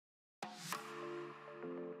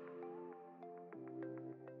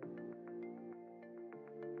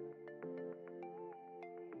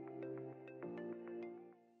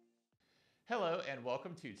Hello and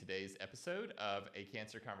welcome to today's episode of A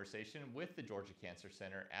Cancer Conversation with the Georgia Cancer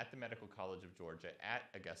Center at the Medical College of Georgia at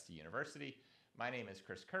Augusta University. My name is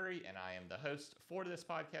Chris Curry and I am the host for this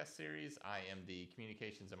podcast series. I am the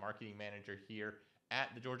Communications and Marketing Manager here at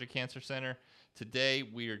the Georgia Cancer Center. Today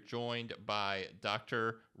we are joined by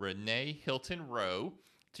Dr. Renee Hilton Rowe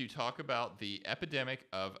to talk about the epidemic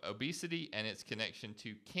of obesity and its connection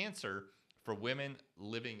to cancer for women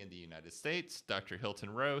living in the United States. Dr. Hilton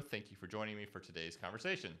Rowe, thank you for joining me for today's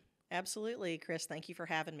conversation. Absolutely, Chris. Thank you for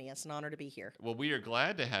having me. It's an honor to be here. Well, we are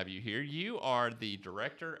glad to have you here. You are the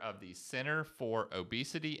director of the Center for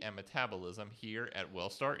Obesity and Metabolism here at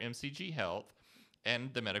Wellstar MCG Health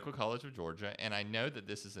and the Medical College of Georgia. And I know that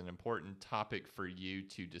this is an important topic for you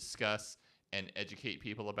to discuss and educate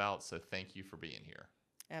people about. So thank you for being here.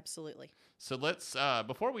 Absolutely. So let's,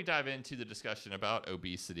 before we dive into the discussion about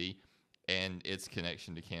obesity and its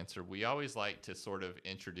connection to cancer, we always like to sort of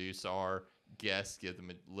introduce our guests, give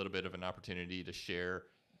them a little bit of an opportunity to share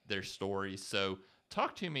their story. So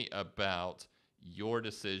talk to me about your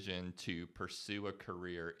decision to pursue a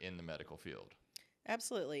career in the medical field.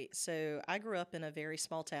 Absolutely. So I grew up in a very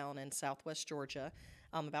small town in southwest Georgia,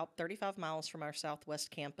 about 35 miles from our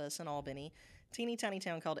southwest campus in Albany. Teeny tiny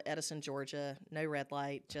town called Edison, Georgia. No red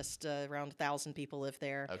light, just around 1,000 people live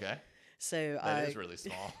there. Okay. So that is really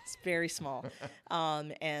small. It's very small.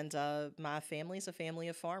 And my family's a family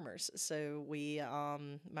of farmers. So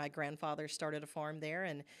my grandfather started a farm there,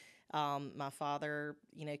 and my father,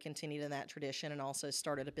 continued in that tradition and also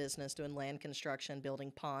started a business doing land construction,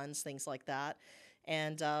 building ponds, things like that.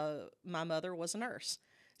 And my mother was a nurse.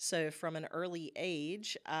 So from an early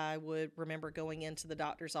age, I would remember going into the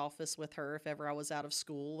doctor's office with her if ever I was out of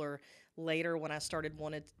school, or later when I started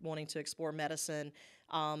wanting to explore medicine,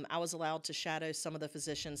 I was allowed to shadow some of the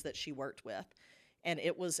physicians that she worked with. And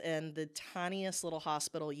it was in the tiniest little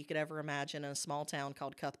hospital you could ever imagine in a small town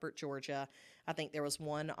called Cuthbert, Georgia. I think there was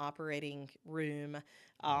one operating room.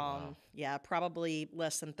 Wow. Yeah, probably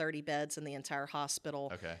less than 30 beds in the entire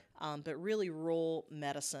hospital. Okay. But really rural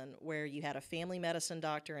medicine where you had a family medicine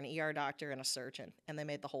doctor, an ER doctor, and a surgeon, and they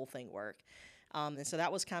made the whole thing work. And so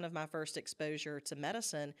that was kind of my first exposure to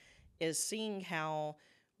medicine, is seeing how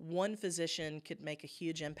one physician could make a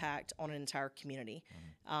huge impact on an entire community.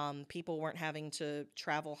 People weren't having to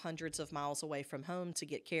travel hundreds of miles away from home to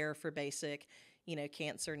get care for basic,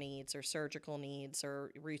 cancer needs or surgical needs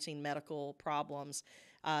or routine medical problems.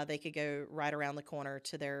 They could go right around the corner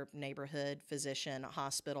to their neighborhood physician,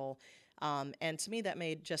 hospital. And to me, that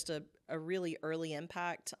made just a really early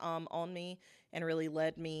impact on me and really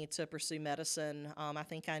led me to pursue medicine. I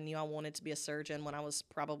think I knew I wanted to be a surgeon when I was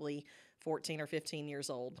probably 14 or 15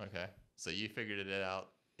 years old. Okay. So you figured it out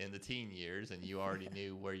in the teen years and you already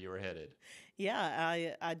knew where you were headed.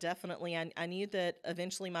 Yeah, I definitely, I knew that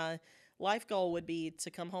eventually my life goal would be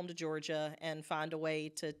to come home to Georgia and find a way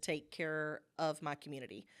to take care of my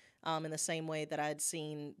community in the same way that I'd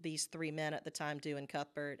seen these three men at the time do in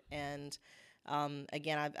Cuthbert. And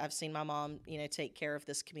again, I've seen my mom, take care of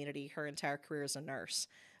this community her entire career as a nurse.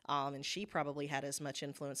 And she probably had as much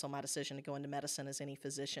influence on my decision to go into medicine as any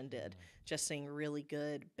physician did. Just seeing really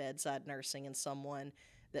good bedside nursing in someone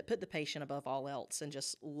that put the patient above all else and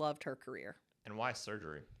just loved her career. And why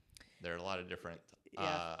surgery? There are a lot of different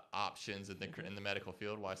options in the medical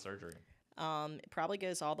field. Why surgery? It probably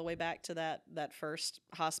goes all the way back to that first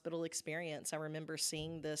hospital experience. I remember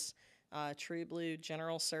seeing this true blue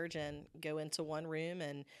general surgeon go into one room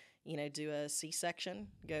and do a C-section.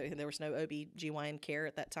 There was no OB/GYN care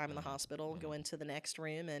at that time in the hospital. Go into the next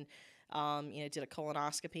room and did a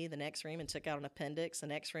colonoscopy, the next room, and took out an appendix, the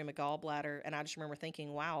next room a gallbladder. And I just remember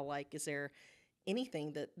thinking, wow, is there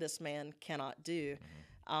anything that this man cannot do?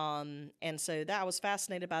 And so I was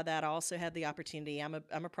fascinated by that. I also had the opportunity. I'm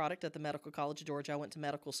a product of the Medical College of Georgia. I went to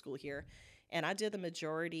medical school here. And I did the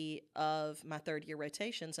majority of my third-year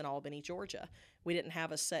rotations in Albany, Georgia. We didn't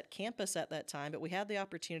have a set campus at that time, but we had the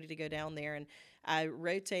opportunity to go down there. And I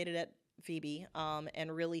rotated at Phoebe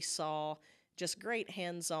and really saw just great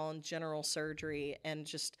hands-on general surgery and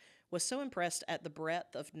just was so impressed at the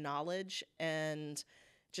breadth of knowledge and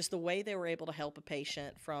just the way they were able to help a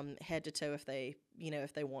patient from head to toe if they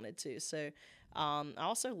wanted to. So I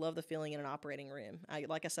also love the feeling in an operating room.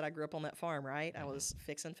 Like I said, I grew up on that farm, right? I was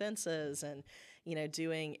fixing fences and,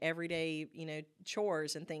 doing everyday,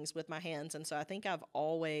 chores and things with my hands. And so I think I've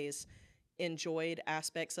always enjoyed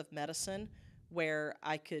aspects of medicine where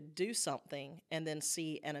I could do something and then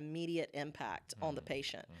see an immediate impact on the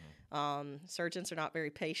patient. Surgeons are not very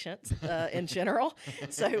patient in general,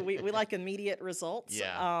 so we like immediate results.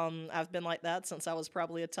 Yeah. I've been like that since I was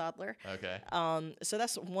probably a toddler. Okay. So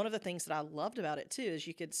that's one of the things that I loved about it too, is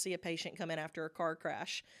you could see a patient come in after a car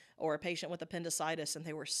crash or a patient with appendicitis and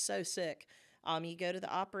they were so sick. You go to the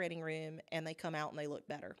operating room and they come out and they look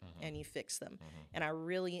better and you fix them. And I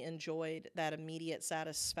really enjoyed that immediate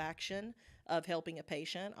satisfaction of helping a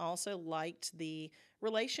patient. I also liked the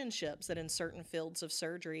relationships that in certain fields of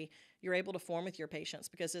surgery you're able to form with your patients,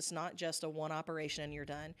 because it's not just a one operation and you're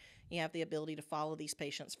done. You have the ability to follow these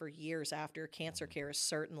patients for years after. Cancer care is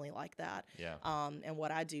certainly like that. Yeah. And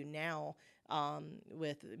what I do now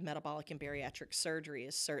with metabolic and bariatric surgery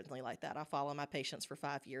is certainly like that. I follow my patients for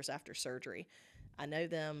 5 years after surgery. I know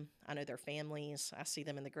them. I know their families. I see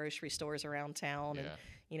them in the grocery stores around town,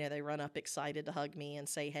 and they run up excited to hug me and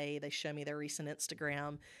say hey. They show me their recent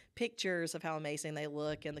Instagram pictures of how amazing they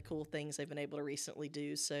look and the cool things they've been able to recently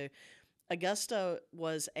do. So Augusta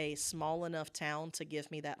was a small enough town to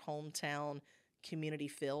give me that hometown community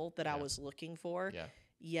feel that I was looking for. Yeah.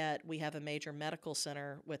 Yet we have a major medical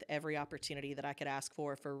center with every opportunity that I could ask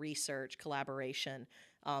for research, collaboration,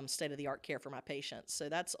 state-of-the-art care for my patients. So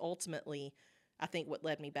that's ultimately, I think, what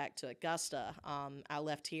led me back to Augusta. I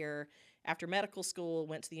left here after medical school,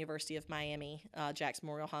 went to the University of Miami, Jackson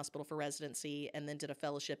Memorial Hospital for residency, and then did a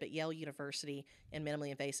fellowship at Yale University in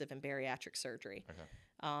minimally invasive and bariatric surgery. Okay.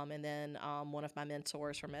 And then one of my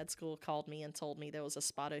mentors from med school called me and told me there was a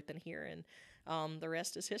spot open here, and the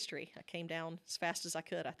rest is history. I came down as fast as I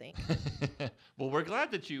could, I think. Well, we're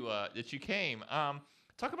glad that you came.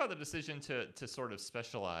 Talk about the decision to sort of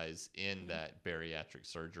specialize in that bariatric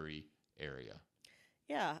surgery area.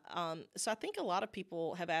 Yeah. So I think a lot of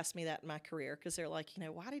people have asked me that in my career, because they're like,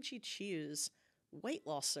 why did you choose weight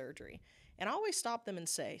loss surgery? And I always stop them and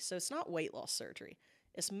say, so it's not weight loss surgery.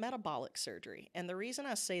 It's metabolic surgery. And the reason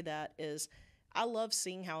I say that is I love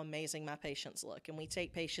seeing how amazing my patients look. And we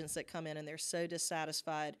take patients that come in and they're so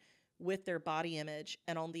dissatisfied with their body image,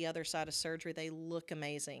 and on the other side of surgery, they look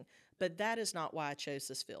amazing. But that is not why I chose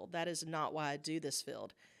this field. That is not why I do this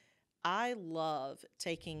field. I love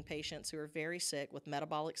taking patients who are very sick with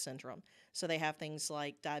metabolic syndrome. So they have things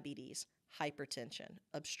like diabetes, hypertension,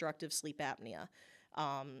 obstructive sleep apnea,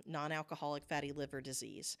 non-alcoholic fatty liver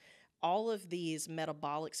disease. All of these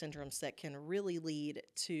metabolic syndromes that can really lead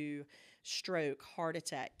to stroke, heart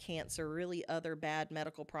attack, cancer, really other bad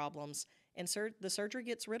medical problems. And the surgery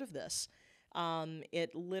gets rid of this.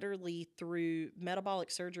 It literally, through metabolic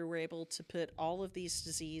surgery, we're able to put all of these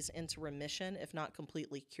disease into remission, if not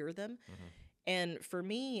completely cure them. And for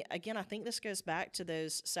me, again, I think this goes back to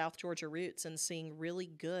those South Georgia roots and seeing really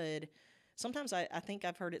good. Sometimes I think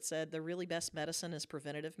I've heard it said the really best medicine is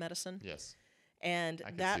preventative medicine. Yes. And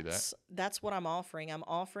I can see that's what I'm offering. I'm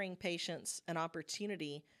offering patients an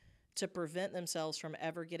opportunity to prevent themselves from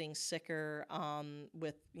ever getting sicker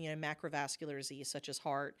with macrovascular disease such as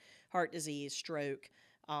heart disease, stroke,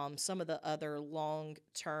 some of the other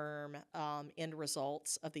long-term end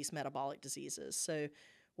results of these metabolic diseases. So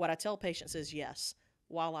what I tell patients is, yes,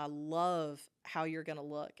 while I love how you're going to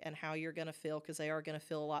look and how you're going to feel, because they are going to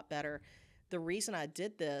feel a lot better, the reason I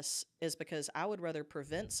did this is because I would rather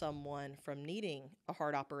prevent someone from needing a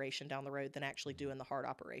heart operation down the road than actually doing the heart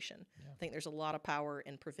operation. Yeah. I think there's a lot of power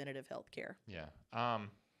in preventative health care. Yeah.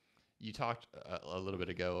 You talked a little bit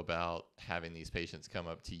ago about having these patients come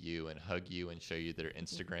up to you and hug you and show you their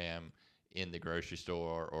Instagram in the grocery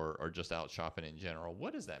store or just out shopping in general.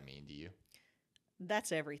 What does that mean to you?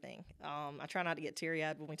 That's everything. I try not to get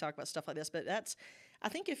teary-eyed when we talk about stuff like this, but I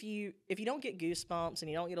think if you don't get goosebumps and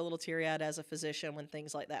you don't get a little teary-eyed as a physician when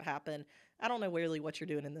things like that happen, I don't know really what you're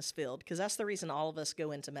doing in this field, because that's the reason all of us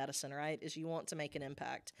go into medicine, right? Is you want to make an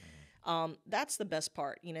impact. That's the best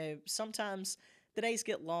part. Sometimes the days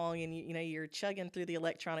get long and you're chugging through the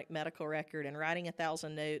electronic medical record and writing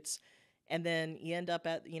 1,000 notes, and then you end up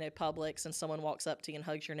at Publix and someone walks up to you and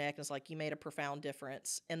hugs your neck and is like, you made a profound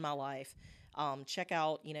difference in my life. Check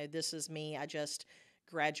out, this is me. I just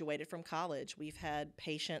graduated from college. We've had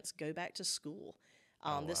patients go back to school.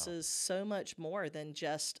 This is so much more than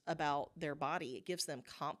just about their body. It gives them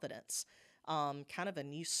confidence, kind of a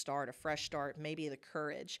new start, a fresh start, maybe the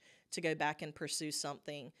courage to go back and pursue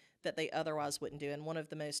something that they otherwise wouldn't do. And one of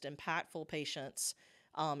the most impactful patients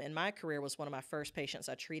in my career was one of my first patients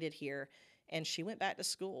I treated here. And she went back to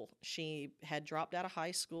school. She had dropped out of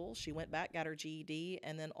high school. She went back, got her GED,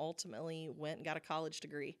 and then ultimately went and got a college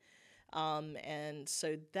degree. And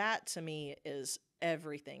so that to me is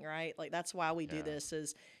everything, right? Like that's why we do this,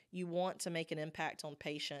 is you want to make an impact on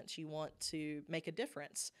patients. You want to make a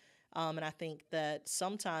difference. And I think that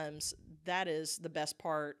sometimes that is the best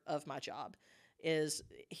part of my job, is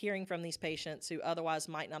hearing from these patients who otherwise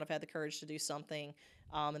might not have had the courage to do something,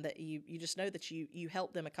 and that you just know that you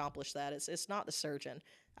help them accomplish that. It's not the surgeon.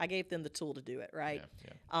 I gave them the tool to do it, right?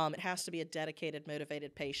 It has to be a dedicated,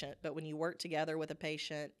 motivated patient. But when you work together with a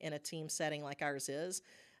patient in a team setting like ours is,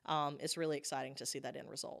 it's really exciting to see that end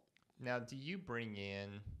result. Now, do you bring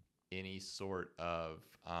in any sort of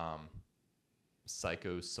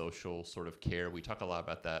psychosocial sort of care? We talk a lot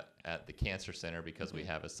about that at the Cancer Center because we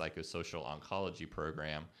have a psychosocial oncology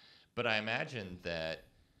program. But I imagine that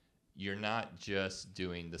you're not just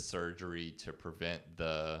doing the surgery to prevent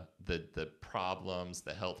the problems,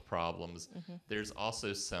 the health problems. There's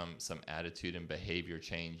also some attitude and behavior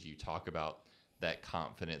change. You talk about that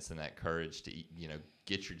confidence and that courage to,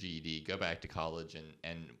 get your GED, go back to college,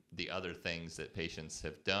 and the other things that patients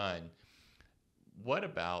have done. What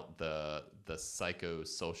about the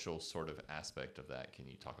psychosocial sort of aspect of that can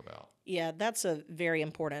you talk about? Yeah, that's a very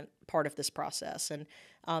important part of this process. And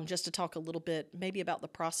just to talk a little bit maybe about the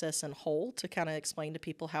process in whole to kind of explain to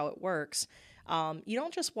people how it works. You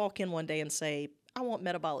don't just walk in one day and say, I want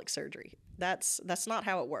metabolic surgery. That's not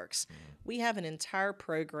how it works. We have an entire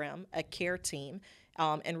program, a care team,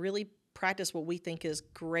 and really practice what we think is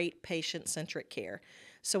great patient-centric care.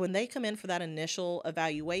 So when they come in for that initial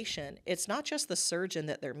evaluation, it's not just the surgeon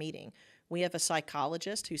that they're meeting. We have a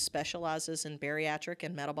psychologist who specializes in bariatric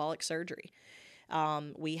and metabolic surgery.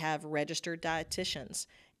 We have registered dietitians.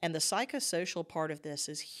 And the psychosocial part of this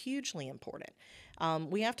is hugely important.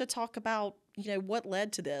 We have to talk about, what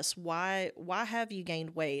led to this? Why have you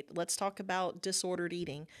gained weight? Let's talk about disordered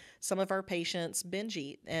eating. Some of our patients binge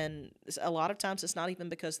eat, and a lot of times it's not even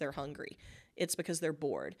because they're hungry. It's because they're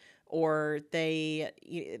bored, or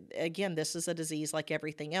again, this is a disease like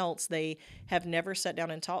everything else. They have never sat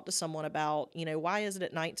down and talked to someone about, why is it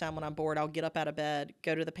at nighttime when I'm bored, I'll get up out of bed,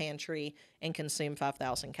 go to the pantry, and consume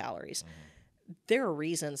 5,000 calories. There are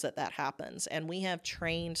reasons that happens, and we have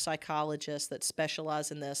trained psychologists that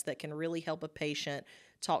specialize in this that can really help a patient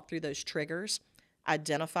talk through those triggers,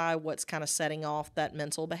 identify what's kind of setting off that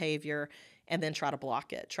mental behavior, and then try to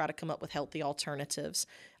block it, try to come up with healthy alternatives.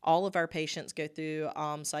 All of our patients go through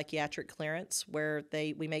psychiatric clearance where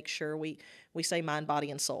we make sure we say mind,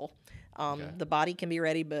 body, and soul. The body can be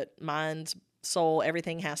ready, but mind, soul,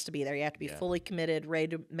 everything has to be there. You have to be fully committed, ready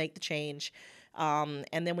to make the change. And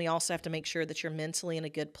then we also have to make sure that you're mentally in a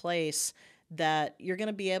good place, that you're going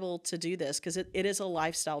to be able to do this, because it is a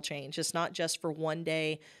lifestyle change. It's not just for one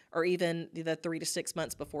day or even the 3 to 6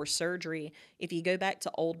 months before surgery. If you go back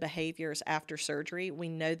to old behaviors after surgery, we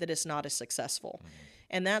know that it's not as successful.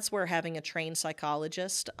 And that's where having a trained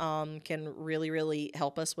psychologist can really, really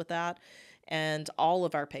help us with that. And all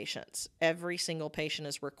of our patients, every single patient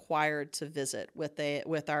is required to visit with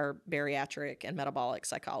our bariatric and metabolic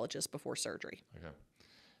psychologist before surgery. Okay.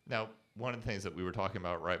 Now, one of the things that we were talking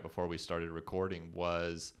about right before we started recording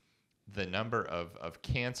was the number of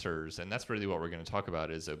cancers, and that's really what we're going to talk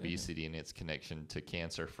about is obesity and its connection to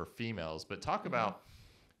cancer for females. But talk about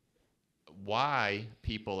why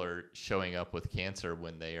people are showing up with cancer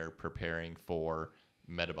when they are preparing for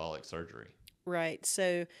metabolic surgery. Right.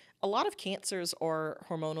 So a lot of cancers are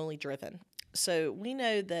hormonally driven. So we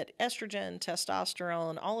know that estrogen,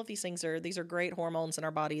 testosterone, all of these things these are great hormones in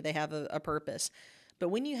our body. They have a purpose. But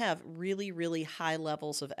when you have really, really high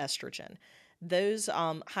levels of estrogen, those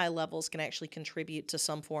high levels can actually contribute to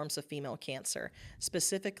some forms of female cancer.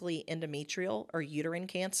 Specifically, endometrial or uterine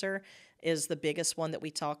cancer is the biggest one that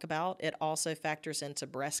we talk about. It also factors into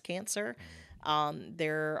breast cancer.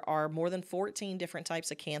 There are more than 14 different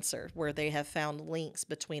types of cancer where they have found links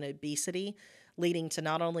between obesity, leading to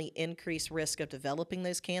not only increased risk of developing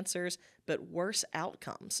those cancers, but worse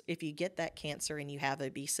outcomes if you get that cancer and you have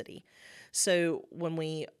obesity. So when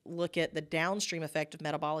we look at the downstream effect of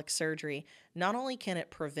metabolic surgery, not only can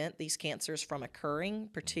it prevent these cancers from occurring,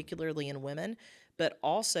 particularly in women, but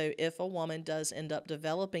also if a woman does end up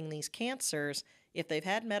developing these cancers, if they've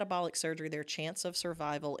had metabolic surgery, their chance of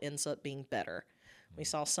survival ends up being better. We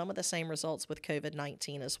saw some of the same results with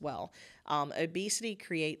COVID-19 as well. Obesity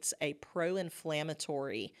creates a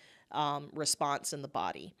pro-inflammatory response in the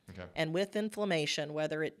body. Okay. And with inflammation,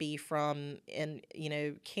 whether it be from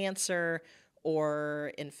cancer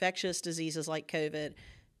or infectious diseases like COVID,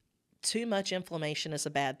 too much inflammation is a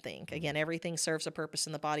bad thing. Again, everything serves a purpose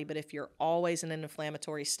in the body, but if you're always in an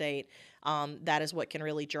inflammatory state, that is what can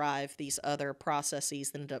really drive these other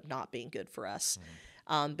processes that end up not being good for us.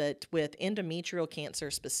 But with endometrial cancer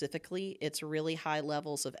specifically, it's really high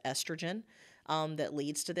levels of estrogen that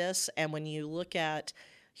leads to this. And when you look at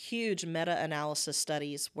huge meta-analysis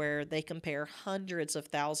studies where they compare hundreds of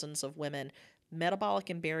thousands of women Metabolic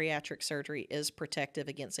and bariatric surgery is protective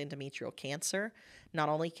against endometrial cancer. Not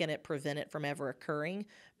only can it prevent it from ever occurring,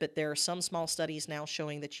 but there are some small studies now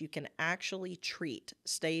showing that you can actually treat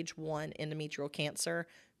stage 1 endometrial cancer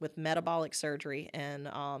with metabolic surgery and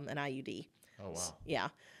an IUD. Oh, wow. Yeah.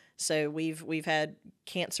 So we've had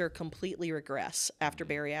cancer completely regress after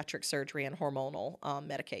bariatric surgery and hormonal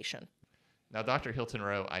medication. Now, Dr. Hilton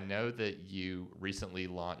Rowe, I know that you recently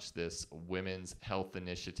launched this women's health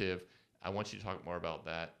initiative. I want you to talk more about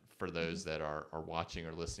that for those that are watching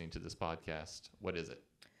or listening to this podcast. What is it?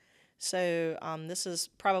 So this is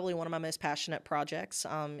probably one of my most passionate projects.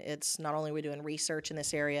 It's not only are we doing research in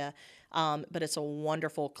this area, but it's a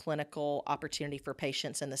wonderful clinical opportunity for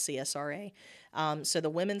patients in the CSRA. So the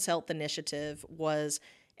Women's Health Initiative was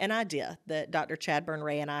an idea that Dr. Chadburn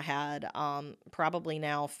Ray and I had probably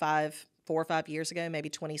now 4 or 5 years ago, maybe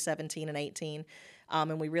 2017 and 18.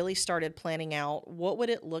 And we really started planning out what would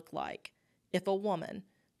it look like if a woman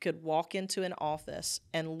could walk into an office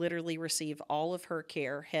and literally receive all of her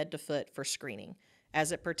care head to foot for screening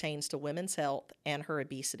as it pertains to women's health and her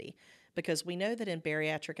obesity. Because we know that in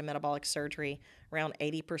bariatric and metabolic surgery, around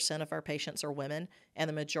 80% of our patients are women, and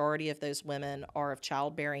the majority of those women are of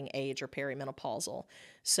childbearing age or perimenopausal.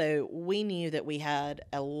 So we knew that we had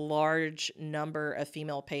a large number of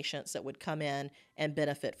female patients that would come in and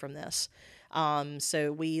benefit from this.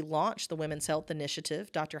 So we launched the Women's Health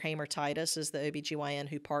Initiative. Dr. Hamer Titus is the OBGYN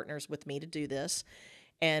who partners with me to do this.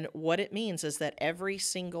 And what it means is that every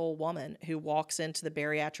single woman who walks into the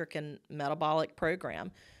bariatric and metabolic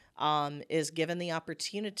program is given the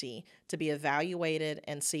opportunity to be evaluated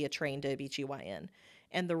and see a trained OBGYN.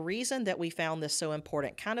 And the reason that we found this so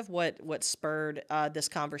important, kind of what spurred this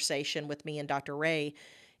conversation with me and Dr. Ray,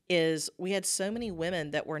 is we had so many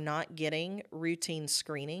women that were not getting routine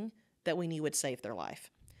screening that we knew would save their life.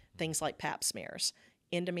 Things like pap smears,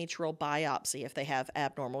 endometrial biopsy if they have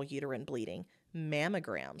abnormal uterine bleeding,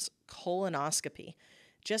 mammograms, colonoscopy,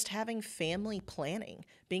 just having family planning,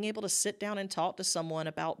 being able to sit down and talk to someone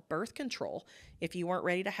about birth control. If you weren't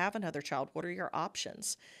ready to have another child, what are your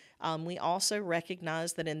options? We also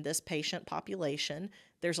recognize that in this patient population,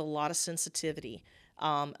 there's a lot of sensitivity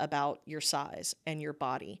about your size and your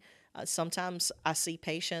body. Sometimes I see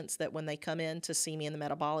patients that when they come in to see me in the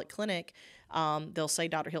metabolic clinic, they'll say,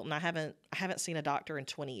 Dr. Hilton, I haven't seen a doctor in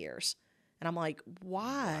 20 years. And I'm like,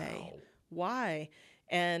 why? Wow. Why?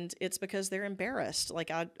 And it's because they're embarrassed.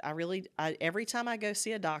 Like I every time I go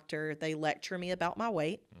see a doctor, they lecture me about my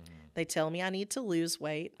weight. Mm-hmm. They tell me I need to lose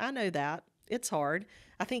weight. I know that. It's hard.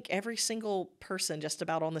 I think every single person just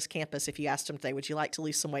about on this campus, if you asked them today, would you like to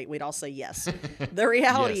lose some weight? We'd all say yes. The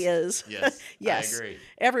reality is, yes, I agree.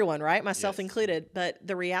 Everyone, right? Myself included. But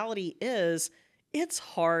the reality is it's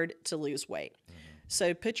hard to lose weight. Mm-hmm.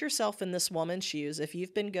 So put yourself in this woman's shoes. If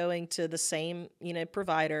you've been going to the same,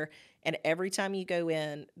 provider, and every time you go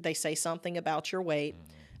in, they say something about your weight,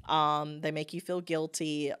 they make you feel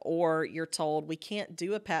guilty, or you're told, we can't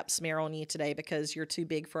do a pap smear on you today because you're too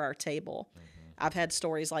big for our table. Mm-hmm. I've had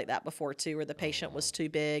stories like that before too, where the patient was too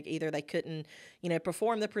big. Either they couldn't,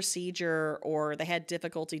 perform the procedure, or they had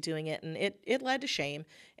difficulty doing it, and it led to shame.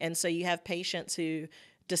 And so you have patients who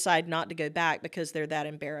decide not to go back because they're that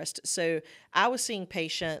embarrassed. So I was seeing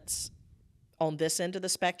patients on this end of the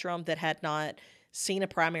spectrum that had not seen a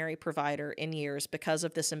primary provider in years because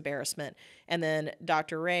of this embarrassment. And then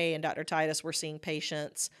Dr. Ray and Dr. Titus were seeing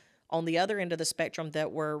patients on the other end of the spectrum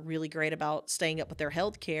that were really great about staying up with their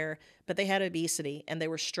health care, but they had obesity and they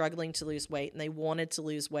were struggling to lose weight and they wanted to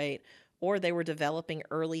lose weight, or they were developing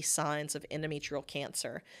early signs of endometrial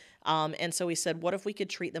cancer. And so we said, what if we could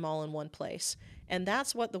treat them all in one place? And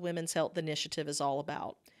that's what the Women's Health Initiative is all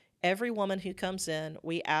about. Every woman who comes in,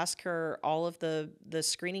 we ask her all of the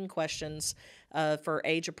screening questions for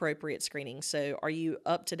age-appropriate screening. So are you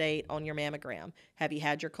up to date on your mammogram? Have you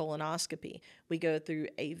had your colonoscopy? We go through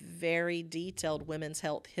a very detailed women's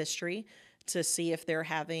health history to see if they're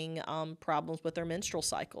having problems with their menstrual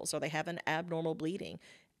cycles. Are they having abnormal bleeding?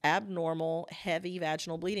 Abnormal, heavy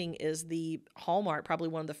vaginal bleeding is the hallmark, probably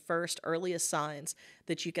one of the first earliest signs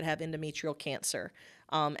that you could have endometrial cancer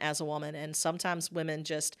as a woman. And sometimes women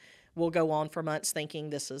just will go on for months thinking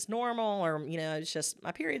this is normal, or, it's just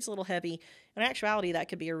my period's a little heavy. In actuality, that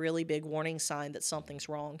could be a really big warning sign that something's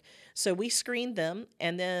wrong. So we screen them,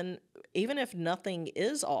 and then even if nothing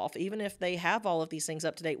is off, even if they have all of these things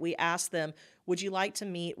up to date, we ask them, would you like to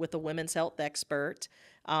meet with a women's health expert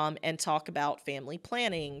and talk about family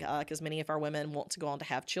planning, because many of our women want to go on to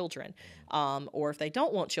have children. Or if they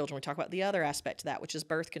don't want children, we talk about the other aspect to that, which is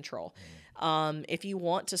birth control. If you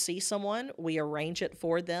want to see someone, we arrange it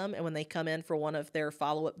for them. And when they come in for one of their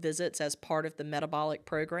follow-up visits as part of the metabolic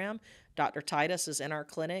program, Dr. Titus is in our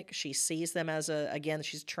clinic. She sees them again,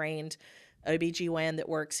 she's trained OBGYN that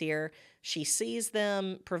works here. She sees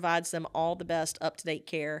them, provides them all the best up-to-date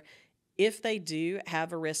care. If they do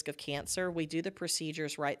have a risk of cancer, we do the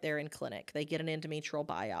procedures right there in clinic. They get an endometrial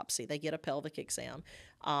biopsy. They get a pelvic exam.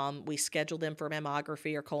 We schedule them for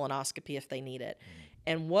mammography or colonoscopy if they need it.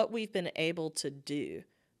 And what we've been able to do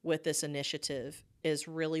with this initiative is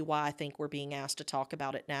really why I think we're being asked to talk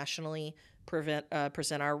about it nationally, present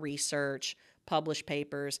our research, publish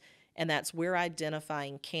papers, and that's we're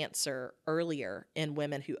identifying cancer earlier in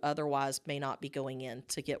women who otherwise may not be going in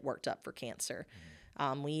to get worked up for cancer.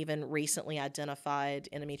 We even recently identified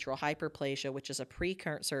endometrial hyperplasia, which is a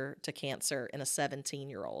precursor to cancer in a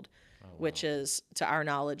 17-year-old, which is, to our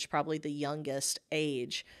knowledge, probably the youngest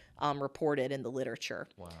age reported in the literature.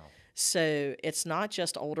 Wow. So it's not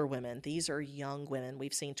just older women. These are young women.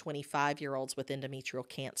 We've seen 25-year-olds with endometrial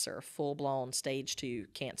cancer, full-blown stage 2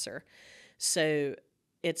 cancer. So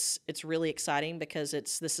it's really exciting because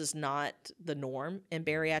this is not the norm in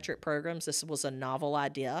bariatric programs. This was a novel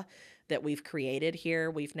idea that we've created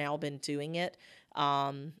here. We've now been doing it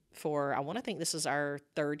for, I want to think this is our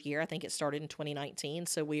 3rd year. I think it started in 2019.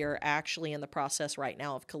 So we are actually in the process right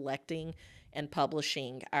now of collecting and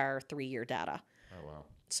publishing our 3-year data. Oh, wow.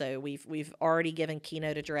 So we've already given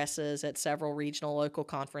keynote addresses at several regional local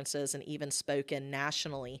conferences and even spoken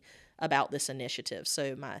nationally about this initiative.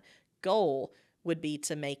 So my goal would be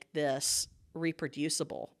to make this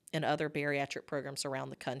reproducible in other bariatric programs around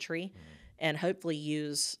the country and hopefully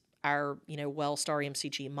use our Wellstar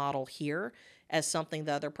MCG model here as something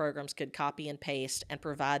that other programs could copy and paste and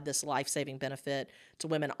provide this life-saving benefit to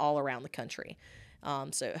women all around the country.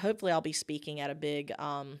 So hopefully I'll be speaking at a big,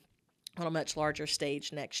 on a much larger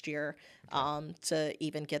stage next year to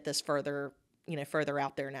even get this further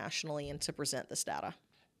out there nationally and to present this data.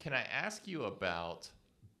 Can I ask you about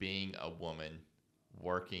being a woman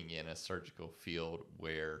working in a surgical field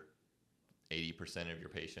where 80% of your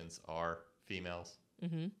patients are females?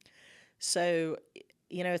 Mm-hmm. So,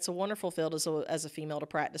 it's a wonderful field as a female to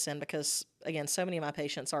practice in because, again, so many of my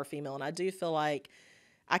patients are female, and I do feel like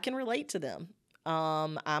I can relate to them.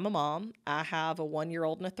 I'm a mom. I have a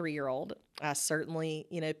 1-year-old and a 3-year-old. I certainly,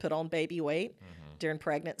 put on baby weight during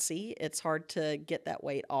pregnancy. It's hard to get that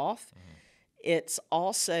weight off. It's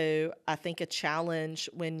also, I think, a challenge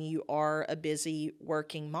when you are a busy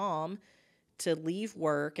working mom to leave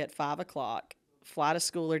work at 5 o'clock, fly to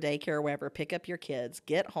school or daycare or wherever, pick up your kids,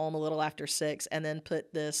 get home a little after 6, and then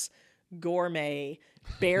put this gourmet,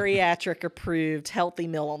 bariatric approved healthy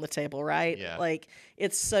meal on the table, right? Yeah. Like,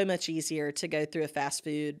 it's so much easier to go through a fast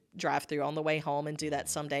food drive-through on the way home and do that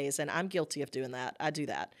some days. And I'm guilty of doing that. I do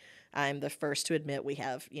that. I'm the first to admit we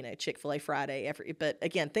have, Chick-fil-A Friday but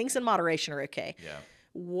again, things in moderation are okay. Yeah.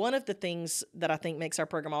 One of the things that I think makes our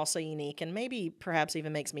program also unique, and maybe perhaps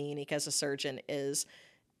even makes me unique as a surgeon, is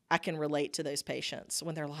I can relate to those patients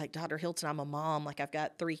when they're like, Dr. Hilton, I'm a mom. Like, I've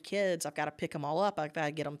got 3 kids. I've got to pick them all up. I've got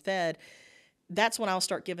to get them fed. That's when I'll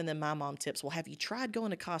start giving them my mom tips. Well, have you tried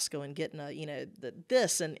going to Costco and getting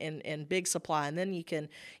this and big supply? And then you can,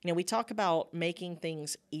 we talk about making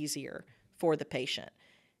things easier for the patient.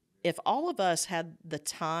 If all of us had the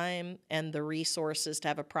time and the resources to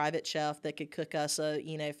have a private chef that could cook us a,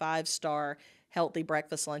 5-star healthy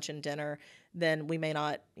breakfast, lunch, and dinner, then we may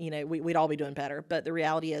not, we'd all be doing better. But the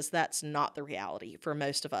reality is that's not the reality for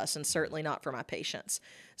most of us, and certainly not for my patients.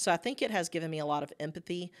 So I think it has given me a lot of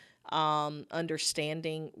empathy,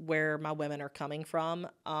 understanding where my women are coming from.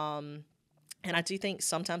 And I do think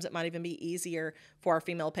sometimes it might even be easier for our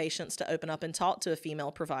female patients to open up and talk to a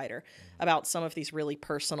female provider about some of these really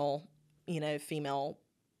personal, female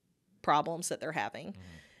problems that they're having.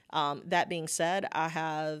 That being said, I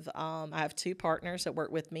have 2 partners that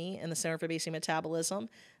work with me in the Center for Obesity and Metabolism.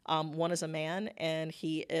 One is a man, and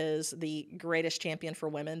he is the greatest champion for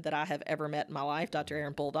women that I have ever met in my life, Dr.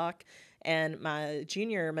 Aaron Bulldog. And my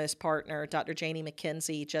junior most partner, Dr. Janie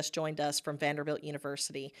McKenzie, just joined us from Vanderbilt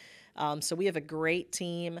University. So we have a great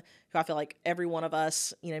team who I feel like every one of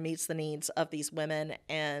us, meets the needs of these women.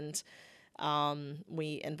 And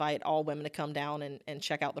we invite all women to come down and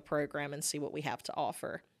check out the program and see what we have to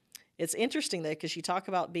offer. It's interesting, though, because you talk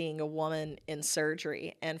about being a woman in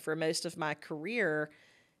surgery. And for most of my career,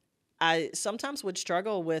 I sometimes would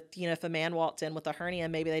struggle with, if a man walked in with a hernia,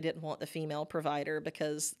 maybe they didn't want the female provider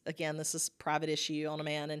because, again, this is a private issue on a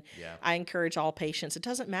man. And Yeah. I encourage all patients, it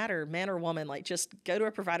doesn't matter, man or woman, like just go to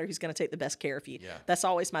a provider who's going to take the best care of you. Yeah. That's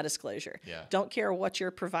always my disclosure. Yeah. Don't care what your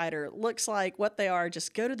provider looks like, what they are,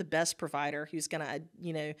 just go to the best provider who's going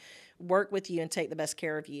to, work with you and take the best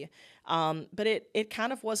care of you. But it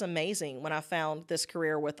kind of was amazing when I found this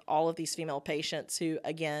career with all of these female patients who,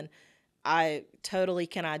 again, I totally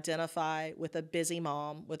can identify with a busy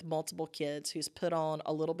mom with multiple kids who's put on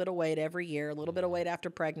a little bit of weight every year, a little bit of weight after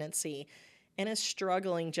pregnancy, and is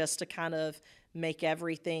struggling just to kind of make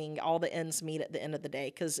everything, all the ends meet at the end of the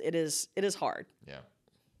day, because it is hard. Yeah.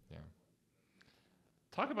 Yeah.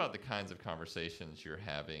 Talk about the kinds of conversations you're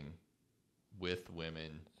having with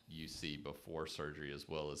women you see before surgery as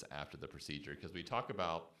well as after the procedure, because we talk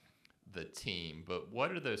about the team, but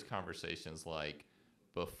what are those conversations like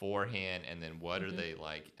beforehand, and then what are they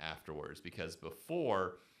like afterwards? Because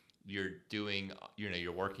before, you're doing,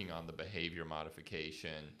 you're working on the behavior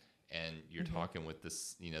modification, and you're talking with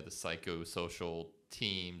this, the psychosocial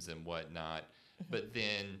teams and whatnot. But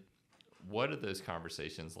then what are those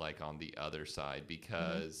conversations like on the other side?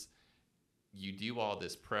 Because you do all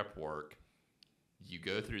this prep work, you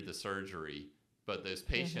go through the surgery, but those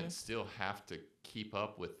patients still have to keep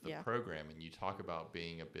up with the program. And you talk about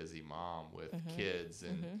being a busy mom with kids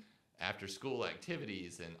and after school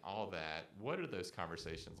activities and all that. What are those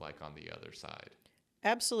conversations like on the other side?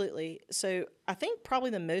 Absolutely. So I think probably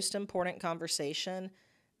the most important conversation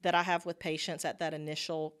that I have with patients at that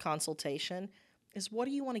initial consultation is, what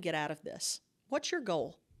do you want to get out of this? What's your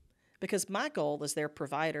goal? Because my goal as their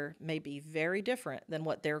provider may be very different than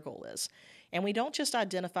what their goal is. And we don't just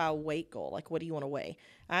identify a weight goal, like what do you want to weigh?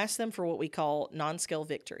 I ask them for what we call non-scale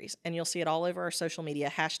victories. And you'll see it all over our social media,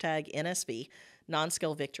 #NSV,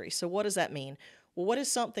 non-scale victories. So what does that mean? Well, what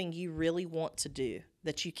is something you really want to do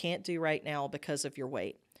that you can't do right now because of your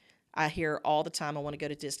weight? I hear all the time, I want to go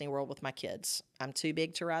to Disney World with my kids. I'm too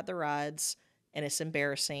big to ride the rides, and it's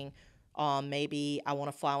embarrassing. Maybe I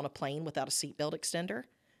want to fly on a plane without a seatbelt extender.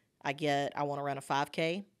 I want to run a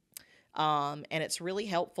 5K. And it's really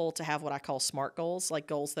helpful to have what I call SMART goals, like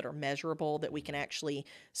goals that are measurable, that we can actually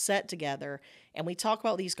set together. And we talk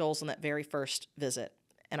about these goals on that very first visit.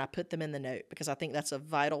 And I put them in the note because I think that's a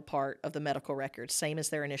vital part of the medical record, same as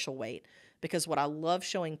their initial weight. Because what I love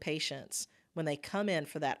showing patients when they come in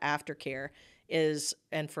for that aftercare is,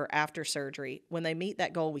 and for after surgery, when they meet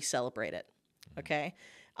that goal, we celebrate it. Okay?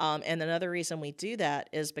 And another reason we do that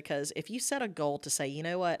is because if you set a goal to say, you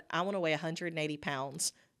know what, I want to weigh 180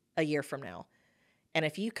 pounds a year from now. And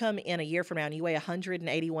if you come in a year from now and you weigh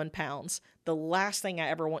 181 pounds, the last thing I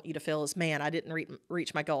ever want you to feel is, man, I didn't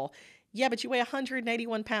reach my goal. Yeah, but you weigh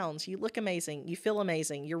 181 pounds. You look amazing. You feel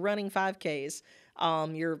amazing. You're running 5Ks.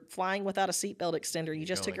 You're flying without a seatbelt extender. You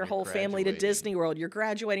just took your whole family to Disney World. You're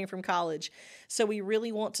graduating from college. So we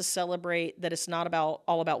really want to celebrate that it's not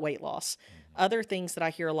all about weight loss. Other things that I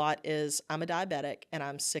hear a lot is, I'm a diabetic and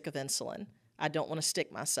I'm sick of insulin. I don't want to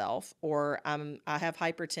stick myself, or I have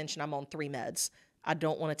hypertension. I'm on 3 meds. I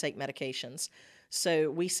don't want to take medications.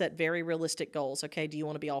 So we set very realistic goals. Okay, do you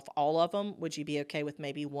want to be off all of them? Would you be okay with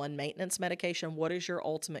maybe 1 maintenance medication? What is your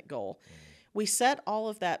ultimate goal? We set all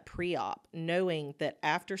of that pre-op, knowing that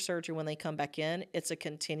after surgery, when they come back in, it's a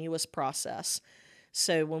continuous process.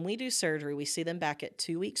 So when we do surgery, we see them back at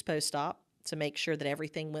 2 weeks post-op to make sure that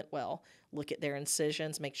everything went well. Look at their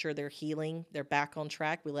incisions, make sure they're healing, they're back on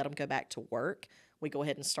track. We let them go back to work. We go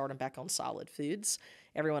ahead and start them back on solid foods.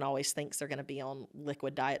 Everyone always thinks they're going to be on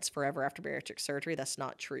liquid diets forever after bariatric surgery. That's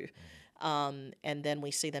not true. And then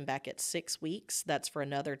we see them back at 6 weeks. That's for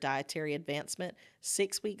another dietary advancement.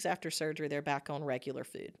 6 weeks after surgery, they're back on regular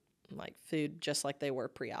food, like food just like they were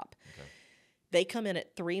pre-op. Okay. They come in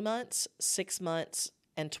at 3 months, 6 months,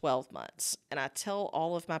 and 12 months. And I tell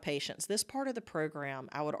all of my patients, this part of the program,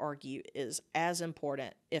 I would argue, is as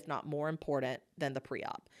important, if not more important, than the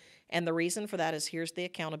pre-op. And the reason for that is, here's the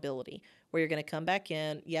accountability, where you're going to come back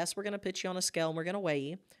in. Yes, we're going to put you on a scale and we're going to weigh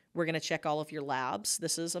you. We're going to check all of your labs.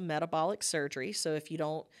 This is a metabolic surgery, so if you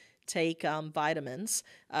don't take vitamins,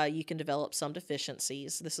 you can develop some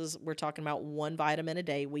deficiencies. We're talking about 1 vitamin a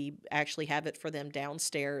day. We actually have it for them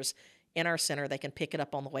downstairs in our center. They can pick it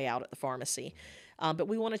up on the way out at the pharmacy. But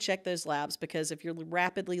we want to check those labs, because if you're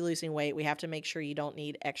rapidly losing weight, we have to make sure you don't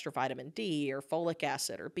need extra vitamin D or folic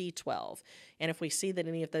acid or B12. And if we see that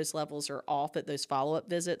any of those levels are off at those follow-up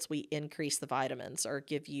visits, we increase the vitamins or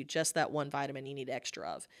give you just that 1 vitamin you need extra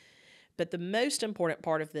of. But the most important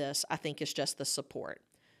part of this, I think, is just the support.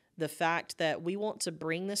 The fact that we want to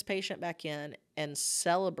bring this patient back in and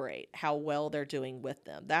celebrate how well they're doing with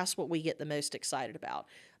them. That's what we get the most excited about.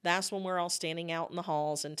 That's when we're all standing out in the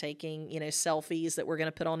halls and taking, selfies that we're going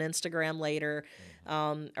to put on Instagram later,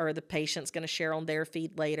 or the patient's going to share on their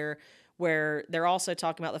feed later, where they're also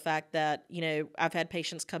talking about the fact that, I've had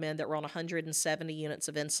patients come in that were on 170 units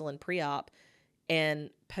of insulin pre-op, and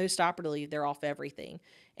post-operatively, they're off everything.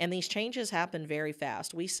 And these changes happen very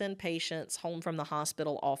fast. We send patients home from the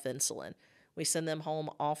hospital off insulin. We send them home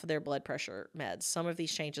off of their blood pressure meds. Some of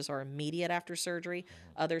these changes are immediate after surgery.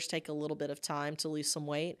 Others take a little bit of time to lose some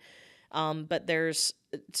weight. But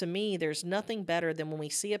to me, there's nothing better than when we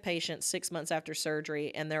see a patient 6 months after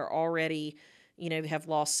surgery and they're already, have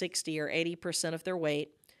lost 60 or 80% of their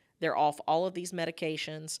weight. They're off all of these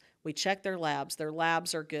medications. We check their labs. Their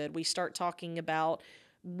labs are good. We start talking about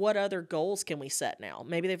what other goals can we set now.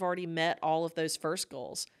 Maybe they've already met all of those first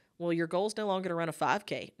goals. Well, your goal is no longer to run a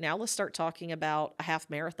 5K. Now let's start talking about a half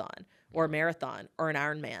marathon or a marathon or an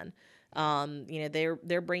Ironman.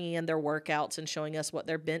 They're bringing in their workouts and showing us what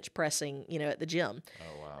they're bench pressing, at the gym.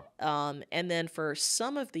 Oh, wow. And then for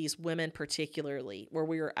some of these women particularly, where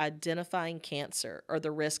we are identifying cancer or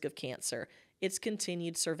the risk of cancer, it's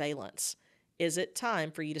continued surveillance. Is it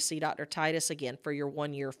time for you to see Dr. Titus again for your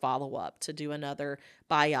 1-year follow-up, to do another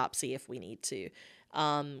biopsy if we need to?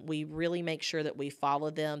 We really make sure that we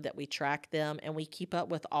follow them, that we track them, and we keep up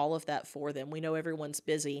with all of that for them. We know everyone's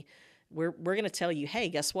busy. We're going to tell you, hey,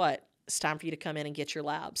 guess what? It's time for you to come in and get your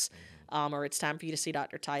labs. Or it's time for you to see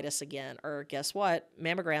Dr. Titus again. Or guess what?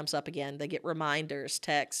 Mammogram's up again. They get reminders,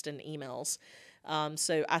 text, and emails.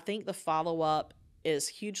 So I think the follow-up is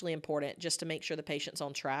hugely important, just to make sure the patient's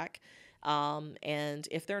on track. And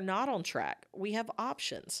if they're not on track, we have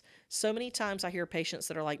options. So many times I hear patients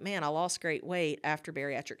that are like, man, I lost great weight after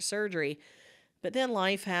bariatric surgery, but then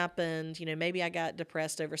life happened. Maybe I got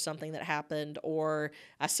depressed over something that happened, or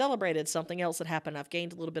I celebrated something else that happened. I've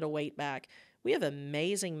gained a little bit of weight back. We have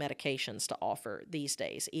amazing medications to offer these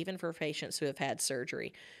days, even for patients who have had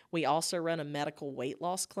surgery. We also run a medical weight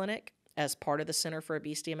loss clinic as part of the Center for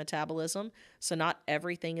Obesity and Metabolism. So not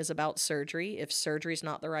everything is about surgery. If surgery is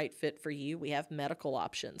not the right fit for you, we have medical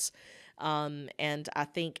options. And I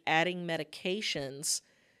think adding medications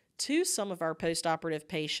to some of our postoperative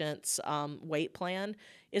patients' weight plan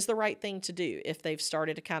is the right thing to do. If they've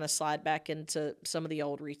started to kind of slide back into some of the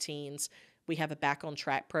old routines, we have a Back on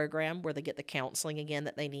Track program where they get the counseling again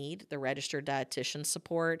that they need, the registered dietitian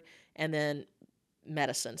support, and then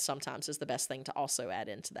medicine sometimes is the best thing to also add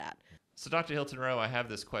into that. So Dr. Hilton-Rowe, I have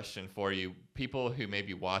this question for you. People who may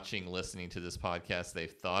be watching, listening to this podcast,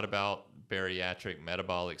 they've thought about bariatric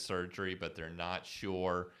metabolic surgery, but they're not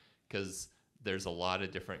sure, because there's a lot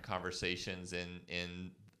of different conversations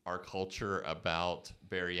in our culture about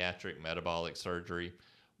bariatric metabolic surgery.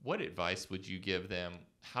 What advice would you give them?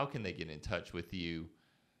 How can they get in touch with you?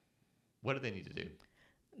 What do they need to do?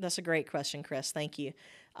 That's a great question, Chris. Thank you.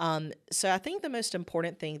 So I think the most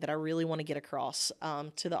important thing that I really want to get across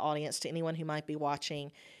to the audience, to anyone who might be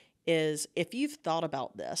watching, is if you've thought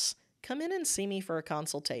about this, come in and see me for a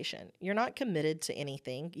consultation. You're not committed to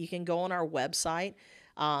anything. You can go on our website.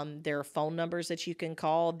 There are phone numbers that you can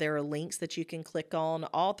call. There are links that you can click on.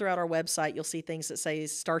 All throughout our website, you'll see things that say,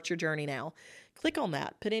 start your journey now. Click on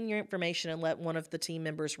that, put in your information, and let one of the team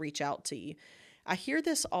members reach out to you. I hear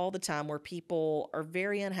this all the time where people are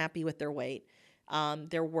very unhappy with their weight.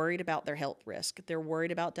 They're worried about their health risk. They're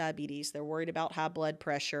worried about diabetes. They're worried about high blood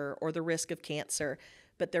pressure or the risk of cancer,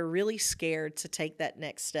 but they're really scared to take that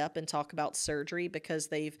next step and talk about surgery because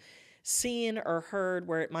they've seen or heard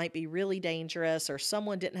where it might be really dangerous or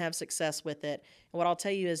someone didn't have success with it. And what I'll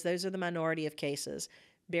tell you is those are the minority of cases.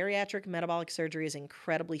 Bariatric metabolic surgery is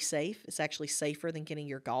incredibly safe. It's actually safer than getting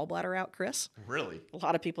your gallbladder out, Chris. Really? A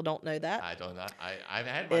lot of people don't know that. I don't know. I've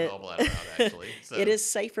had my gallbladder out, actually. So. It is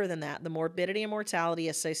safer than that. The morbidity and mortality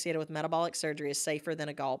associated with metabolic surgery is safer than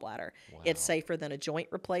a gallbladder. Wow. It's safer than a joint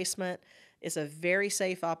replacement. It's a very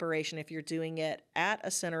safe operation if you're doing it at a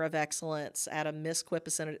center of excellence, at a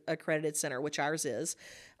MISQUIP accredited center, which ours is.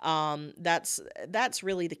 That's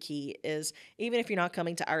really the key, is even if you're not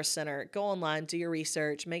coming to our center, go online, do your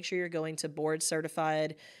research, make sure you're going to board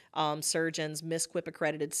certified surgeons, MISQUIP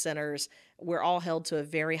accredited centers. We're all held to a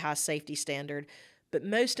very high safety standard. But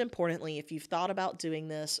most importantly, if you've thought about doing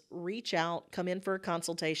this, reach out, come in for a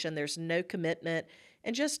consultation. There's no commitment,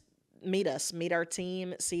 and just meet us, meet our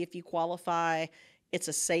team, see if you qualify. It's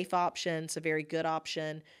a safe option. It's a very good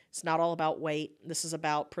option. It's not all about weight. This is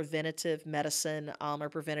about preventative medicine or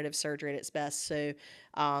preventative surgery at its best. So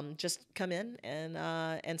just come in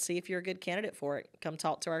and see if you're a good candidate for it. Come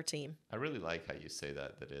talk to our team. I really like how you say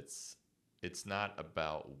that it's not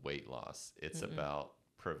about weight loss. It's about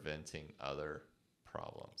preventing other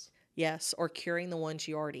problems. Yes, or curing the ones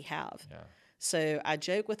you already have. Yeah. So I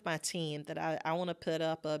joke with my team that I want to put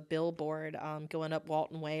up a billboard going up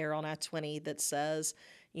Walton Way or on I-20 that says,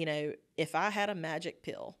 if I had a magic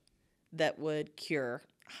pill that would cure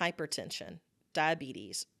hypertension,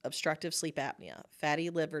 diabetes, obstructive sleep apnea,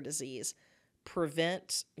 fatty liver disease,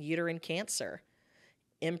 prevent uterine cancer,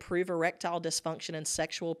 improve erectile dysfunction and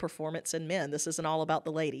sexual performance in men. This isn't all about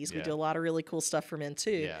the ladies. We do a lot of really cool stuff for men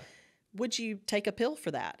too. Yeah. Would you take a pill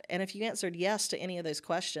for that? And if you answered yes to any of those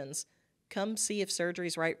questions, come see if surgery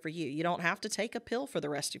is right for you. You don't have to take a pill for the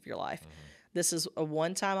rest of your life. This is a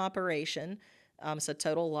one-time operation. It's a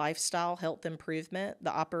total lifestyle health improvement.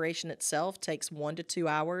 The operation itself takes 1 to 2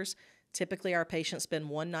 hours. Typically, our patients spend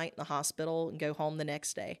one night in the hospital and go home the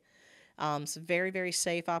next day. It's a very, very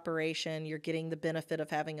safe operation. You're getting the benefit of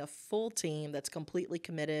having a full team that's completely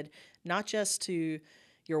committed, not just to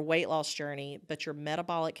your weight loss journey, but your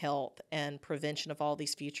metabolic health and prevention of all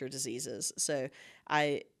these future diseases. So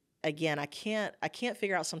I can't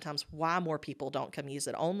figure out sometimes why more people don't come use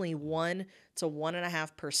it. Only 1 to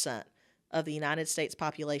 1.5% of the United States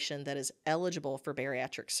population that is eligible for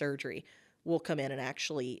bariatric surgery will come in and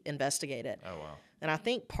actually investigate it. Oh, wow. And I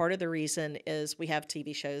think part of the reason is we have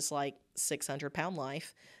TV shows like 600-Pound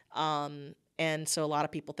Life. And so a lot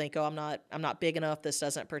of people think, oh, I'm not big enough. This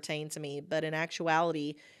doesn't pertain to me. But in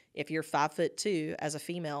actuality, if you're 5'2" as a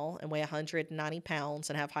female and weigh 190 pounds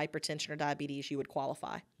and have hypertension or diabetes, you would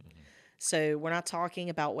qualify. So we're not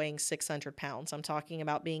talking about weighing 600 pounds. I'm talking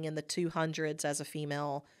about being in the 200s as a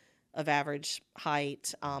female of average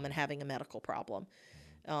height and having a medical problem.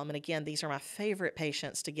 And again, these are my favorite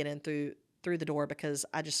patients to get in through the door because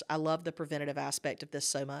I love the preventative aspect of this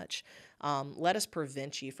so much. Let us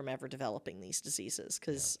prevent you from ever developing these diseases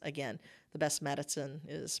because, again, the best medicine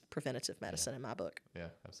is preventative medicine in my book. Yeah,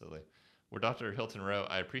 absolutely. Well, Dr. Hilton Rowe,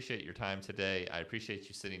 I appreciate your time today. I appreciate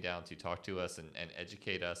you sitting down to talk to us and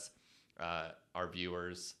educate us, our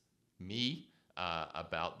viewers, me,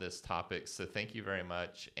 about this topic. So thank you very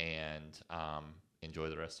much, and enjoy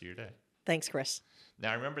the rest of your day. Thanks, Chris.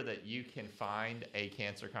 Now, remember that you can find A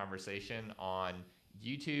Cancer Conversation on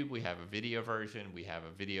YouTube. We have a video version. We have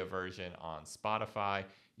a video version on Spotify.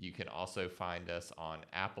 You can also find us on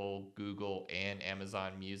Apple, Google, and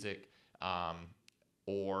Amazon Music,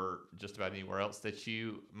 or just about anywhere else that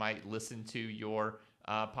you might listen to your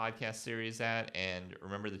podcast series at. And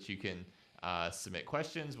remember that you can submit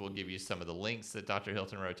questions. We'll give you some of the links that Dr.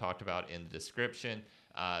 Hilton Rowe talked about in the description.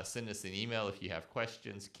 Send us an email if you have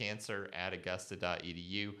questions,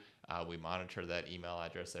 cancer@augusta.edu. We monitor that email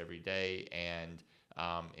address every day, and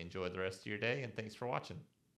enjoy the rest of your day, and thanks for watching.